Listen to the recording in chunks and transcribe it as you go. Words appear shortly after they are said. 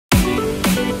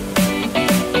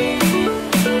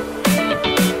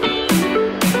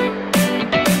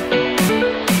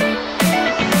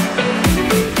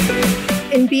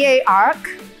say ARC,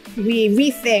 we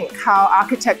rethink how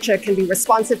architecture can be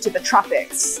responsive to the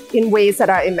tropics in ways that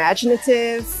are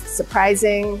imaginative,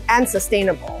 surprising, and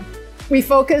sustainable. We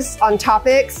focus on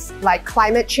topics like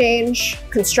climate change,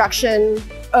 construction,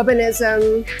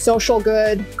 urbanism, social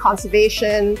good,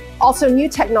 conservation, also new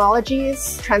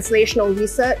technologies, translational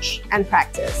research, and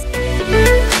practice.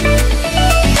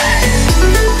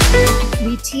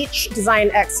 We teach design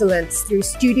excellence through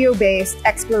studio-based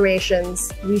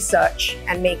explorations, research,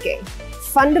 and making.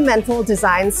 Fundamental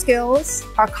design skills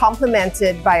are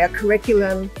complemented by a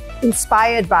curriculum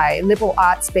inspired by liberal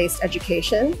arts-based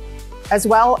education, as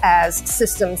well as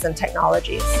systems and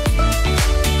technologies.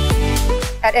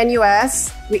 At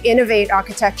NUS, we innovate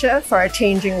architecture for a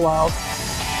changing world.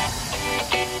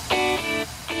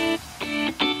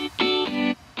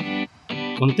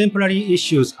 Contemporary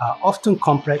issues are often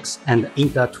complex and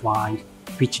intertwined,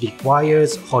 which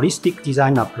requires holistic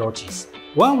design approaches.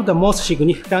 One of the most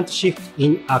significant shifts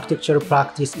in architectural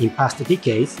practice in past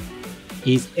decades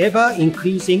is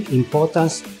ever-increasing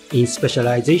importance in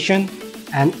specialization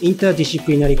and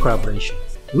interdisciplinary collaboration.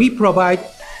 We provide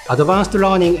advanced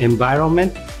learning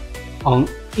environment on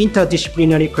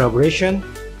interdisciplinary collaboration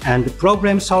and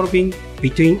problem solving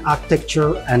between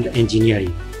architecture and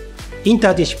engineering.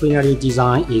 Interdisciplinary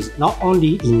design is not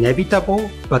only inevitable,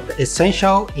 but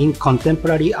essential in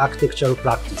contemporary architectural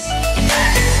practice.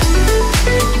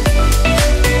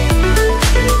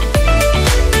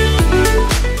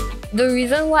 The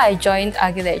reason why I joined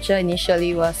architecture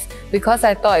initially was because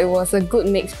I thought it was a good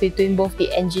mix between both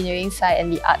the engineering side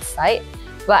and the art side.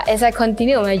 But as I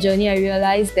continued my journey, I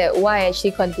realized that why I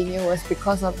actually continued was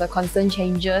because of the constant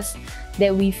changes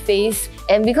that we face,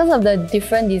 and because of the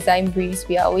different design briefs,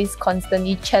 we are always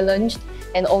constantly challenged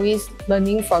and always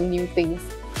learning from new things.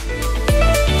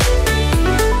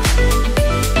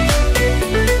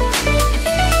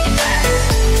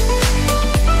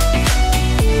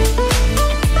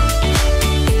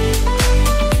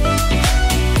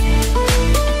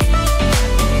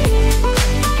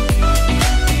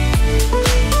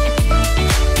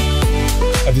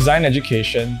 Design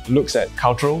education looks at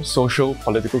cultural, social,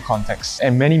 political contexts,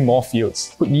 and many more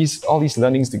fields. Put all these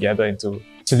learnings together into a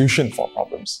solution for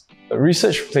problems.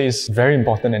 Research plays a very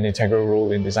important and integral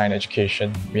role in design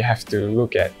education. We have to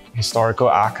look at historical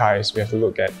archives, we have to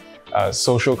look at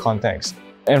social context.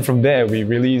 And from there, we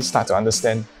really start to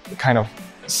understand the kind of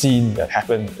scene that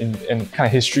happened and kind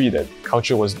of history that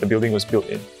the building was built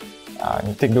in.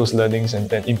 And take those learnings and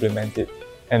then implement it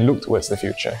and look towards the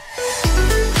future.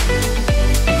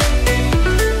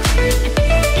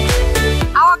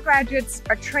 Graduates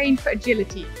are trained for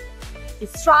agility. They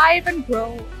thrive and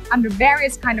grow under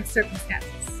various kinds of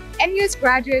circumstances. NUS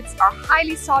graduates are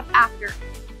highly sought after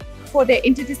for their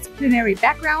interdisciplinary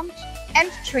background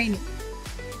and training.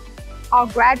 Our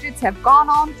graduates have gone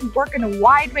on to work in a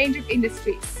wide range of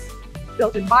industries: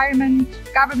 built environment,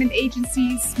 government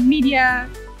agencies, media,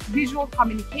 visual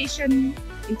communication,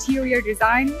 interior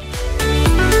design.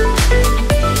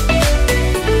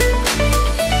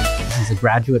 This is a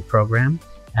graduate program.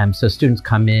 So students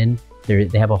come in, they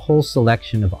have a whole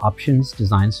selection of options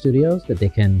design studios that they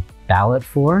can ballot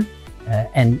for,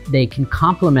 and they can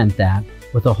complement that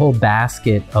with a whole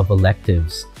basket of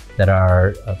electives that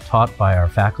are taught by our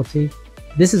faculty.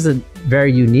 This is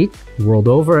very unique world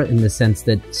over in the sense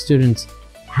that students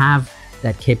have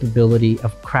that capability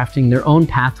of crafting their own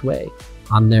pathway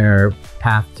on their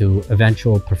path to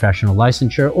eventual professional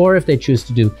licensure, or if they choose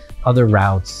to do other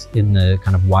routes in the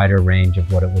kind of wider range of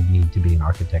what it would need to be an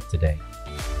architect today.